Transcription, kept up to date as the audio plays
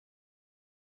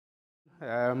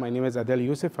My name is Adel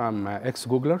Youssef. I'm an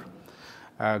ex-Googler,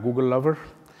 a Google lover,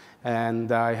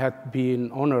 and I had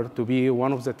been honored to be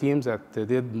one of the teams that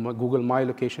did Google My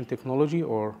Location technology,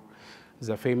 or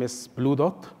the famous Blue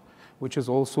Dot, which is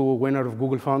also a winner of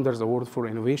Google Founders Award for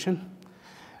Innovation.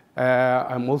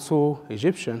 I'm also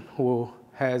Egyptian who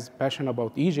has passion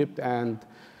about Egypt, and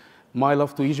my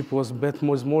love to Egypt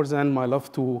was more than my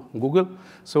love to Google.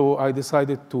 So I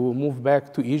decided to move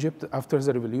back to Egypt after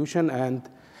the revolution and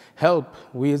help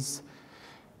with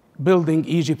building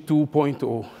Egypt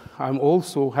 2.0. I'm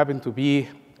also happen to be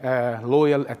a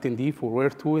loyal attendee for Where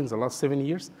To in the last 7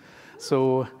 years.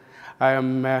 So I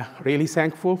am really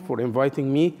thankful for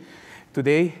inviting me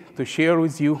today to share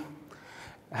with you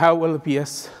how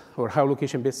LBS, or how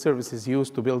location-based service, is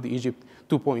used to build Egypt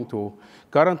 2.0.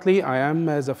 Currently, I am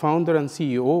the founder and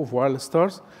CEO of Wireless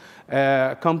Stars,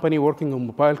 a company working on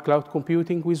mobile cloud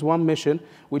computing with one mission,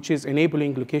 which is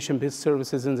enabling location-based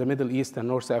services in the Middle East and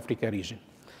North Africa region.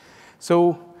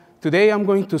 So today I'm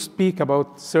going to speak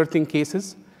about certain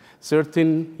cases,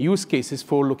 certain use cases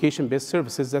for location-based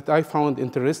services that I found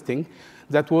interesting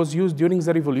that was used during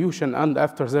the revolution and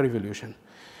after the revolution.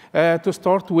 To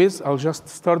start with, I'll just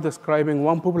start describing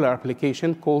one popular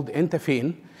application called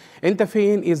Entafane.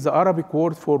 Entafane is the Arabic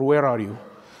word for where are you?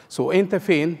 So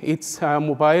Entafane, it's a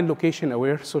mobile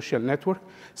location-aware social network.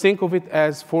 Think of it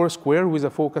as Foursquare with a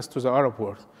focus to the Arab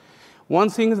world. One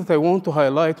thing that I want to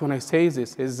highlight when I say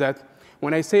this is that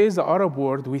when I say the Arab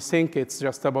world, we think it's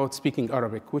just about speaking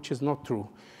Arabic, which is not true.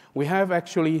 We have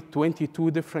actually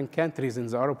 22 different countries in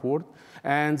the Arab world,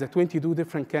 and the 22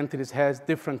 different countries has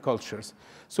different cultures.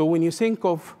 So when you think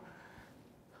of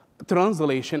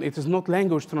translation, it is not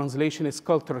language translation, it's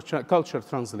culture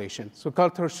translation. So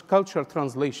culture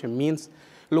translation means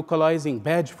localizing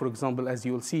badge, for example, as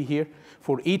you will see here,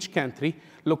 for each country,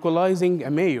 localizing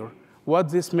a mayor, what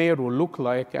this mayor will look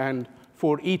like, and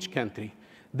for each country.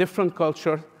 Different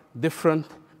culture, different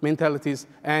mentalities,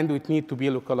 and it need to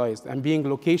be localized. And being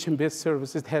location-based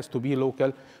service, it has to be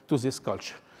local to this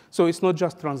culture. So it's not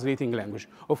just translating language.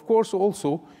 Of course,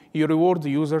 also, you reward the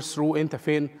users through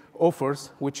Entafane offers,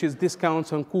 which is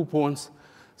discounts and coupons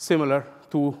similar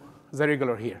to the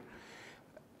regular here.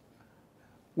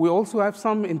 We also have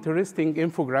some interesting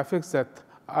infographics that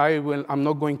I'm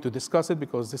not going to discuss it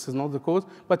because this is not the code,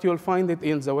 but you'll find it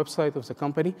in the website of the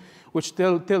company, which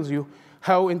tells you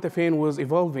how Entafane was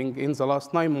evolving in the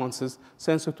last 9 months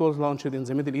since it was launched in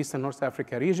the Middle East and North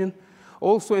Africa region.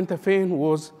 Also, Entafane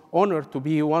was honored to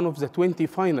be one of the 20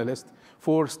 finalists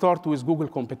for Start with Google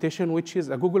competition, which is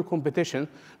a Google competition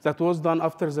that was done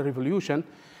after the revolution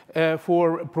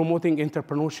for promoting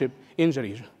entrepreneurship in the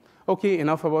region. Okay,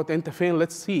 enough about Entafane.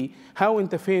 Let's see how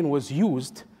Entafane was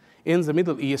used in the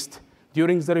Middle East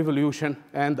during the revolution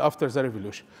and after the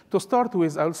revolution. To start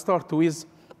with, I'll start with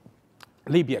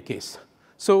Libya case.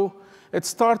 So it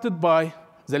started by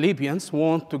the Libyans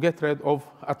want to get rid of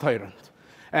a tyrant.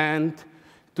 And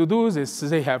to do this,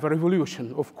 they have a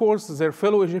revolution. Of course, their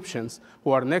fellow Egyptians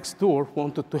who are next door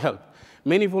wanted to help.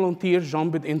 Many volunteers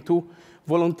jumped into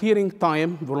volunteering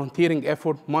time, volunteering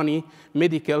effort, money,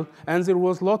 medical, and there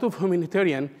was a lot of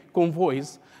humanitarian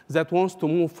convoys that wants to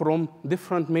move from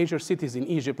different major cities in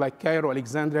Egypt, like Cairo,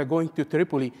 Alexandria, going to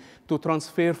Tripoli to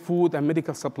transfer food and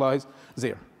medical supplies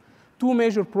there. Two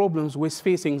major problems was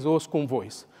facing those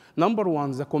convoys. Number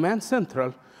one, the command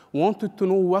central wanted to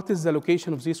know what is the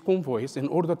location of these convoys in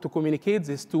order to communicate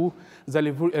this to the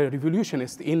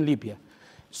revolutionists in Libya,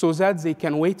 so that they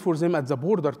can wait for them at the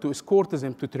border to escort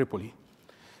them to Tripoli.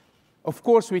 Of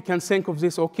course, we can think of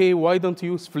this, okay, why don't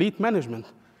you use fleet management?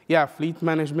 Yeah, fleet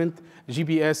management,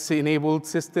 GPS-enabled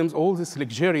systems, all this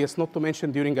luxurious, not to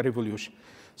mention during a revolution.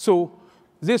 So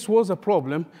this was a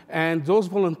problem, and those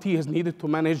volunteers needed to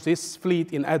manage this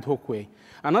fleet in ad hoc way.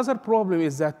 Another problem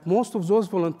is that most of those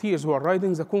volunteers who are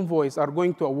riding the convoys are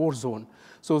going to a war zone.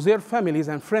 So their families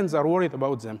and friends are worried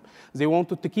about them. They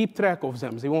wanted to keep track of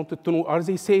them. They wanted to know, are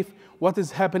they safe? What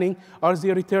is happening? Are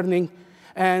they returning?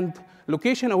 And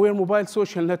location-aware mobile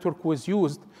social network was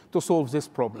used to solve this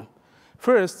problem.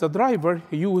 First, the driver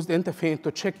used Entafane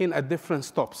to check in at different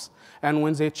stops. And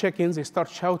when they check in, they start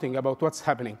shouting about what's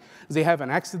happening. They have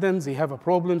an accident, they have a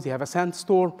problem, they have a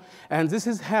sandstorm. And this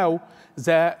is how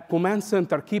the command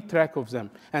center keep track of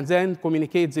them and then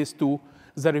communicate this to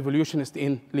the revolutionists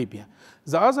in Libya.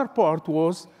 The other part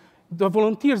was the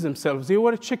volunteers themselves. They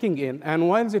were checking in, and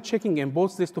while they're checking in,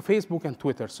 post this to Facebook and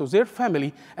Twitter. So their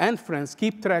family and friends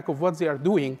keep track of what they are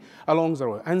doing along the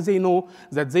road, and they know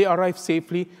that they arrive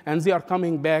safely and they are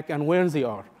coming back and where they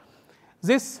are.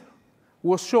 This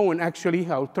was shown, actually,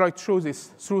 I'll try to show this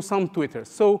through some Twitter.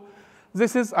 So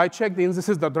this is, I checked in, this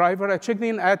is the driver. I checked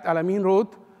in at Alamein Road,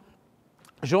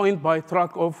 joined by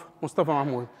truck of Mustafa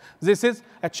Mahmoud. This is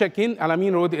a check-in.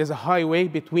 Alamein Road is a highway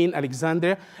between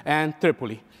Alexandria and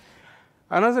Tripoli.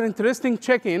 Another interesting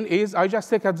check-in is I just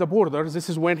checked at the border. This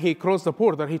is when he crossed the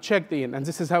border, he checked in, and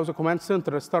this is how the command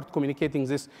center started communicating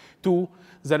this to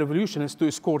the revolutionists to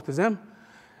escort them.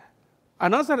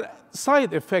 Another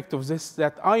side effect of this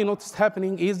that I noticed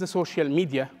happening is the social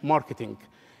media marketing,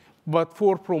 but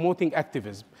for promoting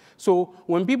activism. So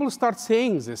when people start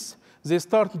saying this, they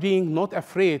start being not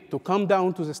afraid to come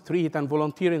down to the street and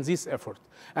volunteer in this effort.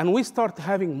 And we start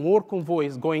having more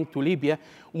convoys going to Libya,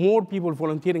 more people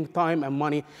volunteering time and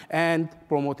money and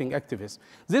promoting activism.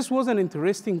 This was an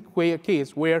interesting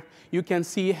case where you can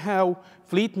see how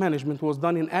fleet management was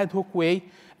done in ad hoc way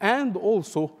and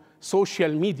also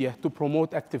social media to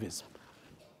promote activism.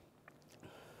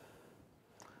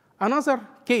 Another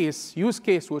case, use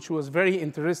case, which was very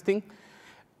interesting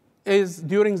is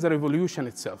during the revolution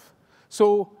itself.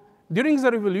 So during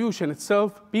the revolution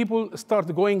itself, people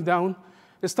started going down.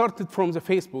 They started from the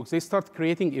Facebook. They started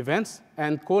creating events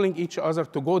and calling each other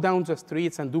to go down the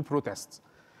streets and do protests.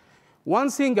 One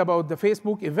thing about the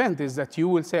Facebook event is that you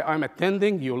will say, I'm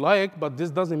attending, you like, but this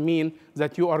doesn't mean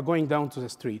that you are going down to the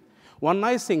street. One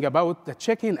nice thing about the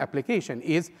check-in application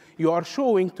is you are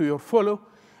showing to your fellow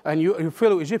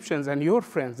Egyptians and your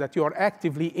friends that you are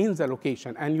actively in the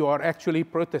location and you are actually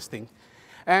protesting.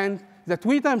 And the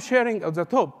tweet I'm sharing at the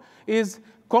top is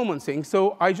common thing.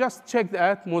 So I just checked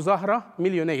at Muzahara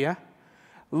Millionaire,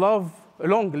 long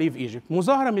live Egypt.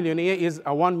 Muzahara Millionaire is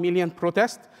a 1 million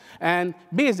protest. And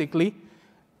basically,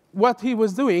 what he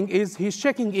was doing is he's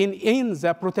checking in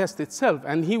the protest itself.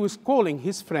 And he was calling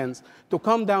his friends to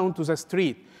come down to the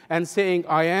street and saying,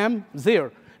 I am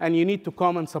there, and you need to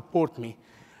come and support me.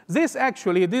 This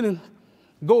actually didn't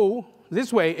go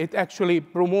this way. It actually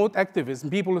promote activism.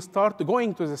 People start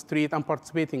going to the street and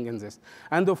participating in this.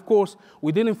 And of course,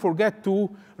 we didn't forget to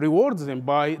reward them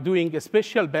by doing a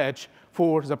special badge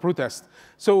for the protest.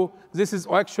 So this is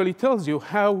actually tells you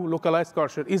how localized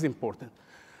culture is important.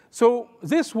 So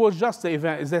this was just the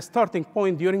event, the starting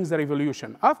point during the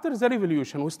revolution. After the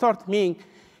revolution, we start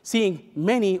seeing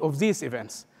many of these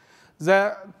events.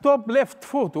 The top left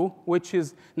photo, which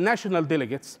is national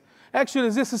delegates,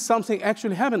 actually this is something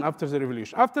actually happened after the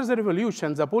revolution. After the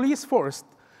revolution, the police force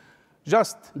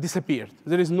just disappeared.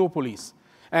 There is no police,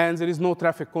 and there is no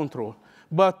traffic control.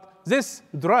 But this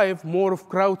drive more of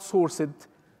crowdsourced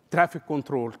traffic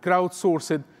control,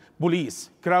 crowdsourced police,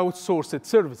 crowdsourced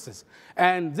services.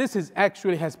 And this is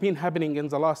actually has been happening in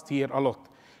the last year a lot,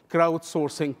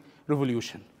 crowdsourcing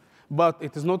revolution. But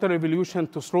it is not a revolution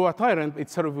to throw a tyrant,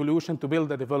 it's a revolution to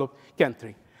build a developed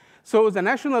country. So the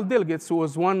national delegates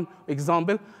was one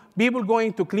example. People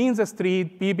going to clean the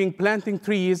street, people planting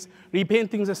trees,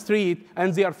 repainting the street,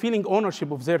 and they are feeling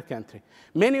ownership of their country.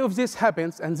 Many of this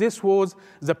happens, and this was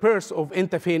the purse of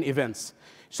interfaith events.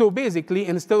 So basically,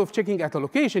 instead of checking at a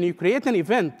location, you create an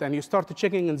event, and you start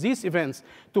checking in these events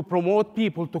to promote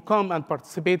people to come and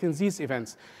participate in these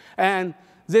events. And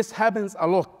this happens a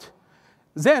lot.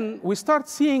 Then we start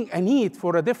seeing a need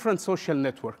for a different social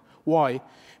network. Why?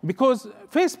 Because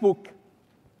Facebook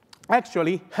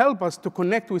actually help us to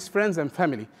connect with friends and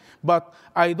family. But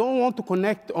I don't want to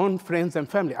connect on friends and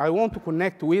family. I want to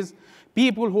connect with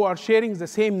people who are sharing the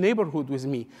same neighborhood with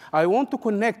me. I want to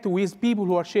connect with people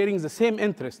who are sharing the same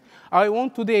interest. I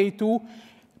want today to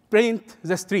paint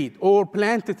the street or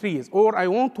plant the trees, or I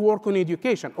want to work on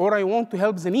education, or I want to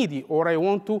help the needy, or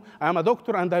I'm a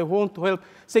doctor and I want to help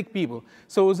sick people.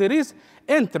 So there is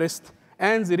interest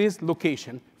and there is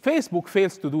location. Facebook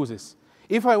fails to do this.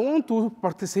 If I want to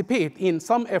participate in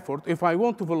some effort, if I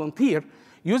want to volunteer,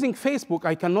 using Facebook,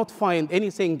 I cannot find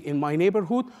anything in my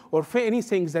neighborhood or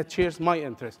anything that shares my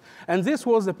interest. And this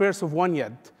was the purse of one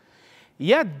yad.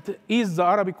 Yad is the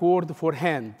Arabic word for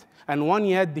hand, and one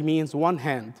yad means one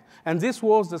hand. And this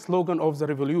was the slogan of the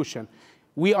revolution.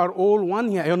 We are all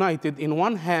united in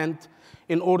one hand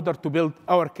in order to build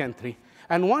our country.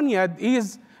 And one yad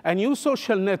is a new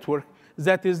social network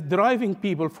that is driving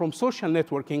people from social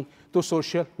networking to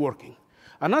social working.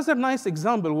 Another nice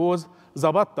example was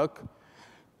Zabattak.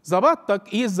 Zabattak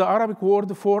is the Arabic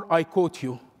word for I quote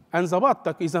you. And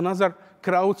Zabattak is another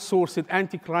crowdsourced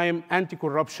anti-crime,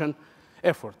 anti-corruption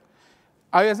effort.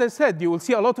 As I said, you will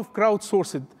see a lot of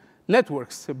crowdsourced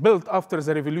networks built after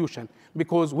the revolution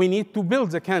because we need to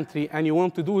build the country, and you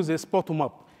want to do this bottom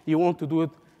up. You want to do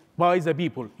it by the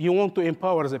people. You want to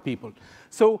empower the people.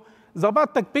 So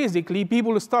Zabattak, basically,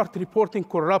 people start reporting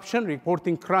corruption,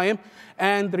 reporting crime,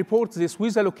 and report this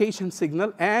with a location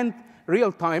signal and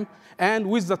real time and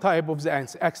with the type of the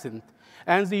accident.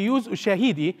 And they use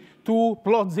Ushahidi to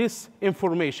plot this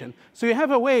information. So you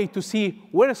have a way to see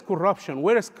where is corruption,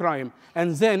 where is crime,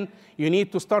 and then you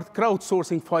need to start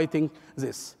crowdsourcing, fighting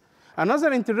this.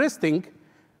 Another interesting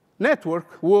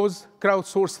network was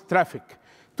Crowdsource Traffic.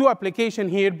 Two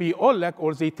applications here, Biollak,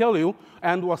 or They Tell You,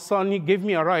 and Wasalni, Give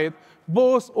Me a Ride,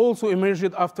 both also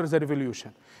emerged after the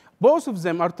revolution. Both of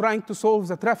them are trying to solve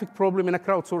the traffic problem in a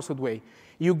crowdsourced way.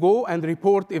 You go and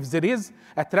report if there is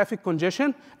a traffic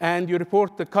congestion, and you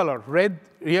report the color, red,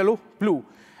 yellow, blue.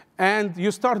 And you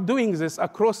start doing this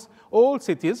across all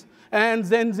cities, and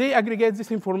then they aggregate this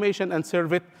information and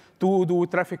serve it to do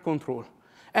traffic control,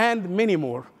 and many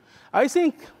more. I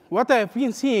think what I've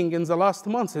been seeing in the last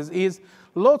months is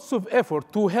lots of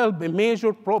effort to help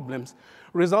major problems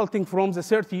resulting from the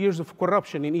 30 years of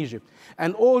corruption in Egypt.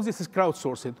 And all this is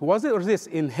crowdsourced. Whether this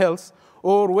in health,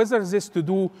 or whether this to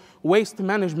do waste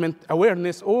management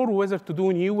awareness, or whether to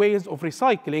do new ways of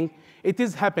recycling, it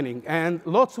is happening. And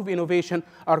lots of innovation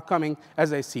are coming,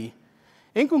 as I see.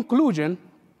 In conclusion,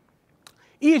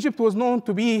 Egypt was known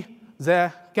to be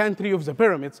the country of the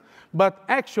pyramids, but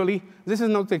actually, this is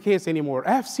not the case anymore.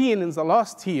 I have seen in the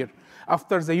last year,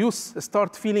 after the youth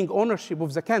start feeling ownership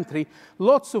of the country,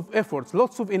 lots of efforts,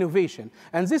 lots of innovation.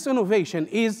 And this innovation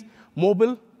is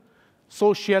mobile,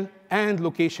 social, and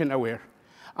location aware.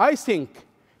 I think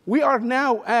we are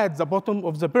now at the bottom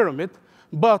of the pyramid,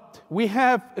 but we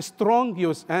have a strong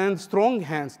youth and strong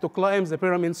hands to climb the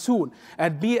pyramid soon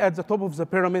and be at the top of the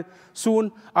pyramid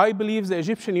soon. I believe the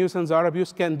Egyptian youth and the Arab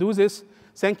youth can do this.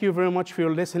 Thank you very much for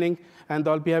your listening, and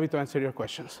I'll be happy to answer your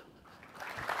questions.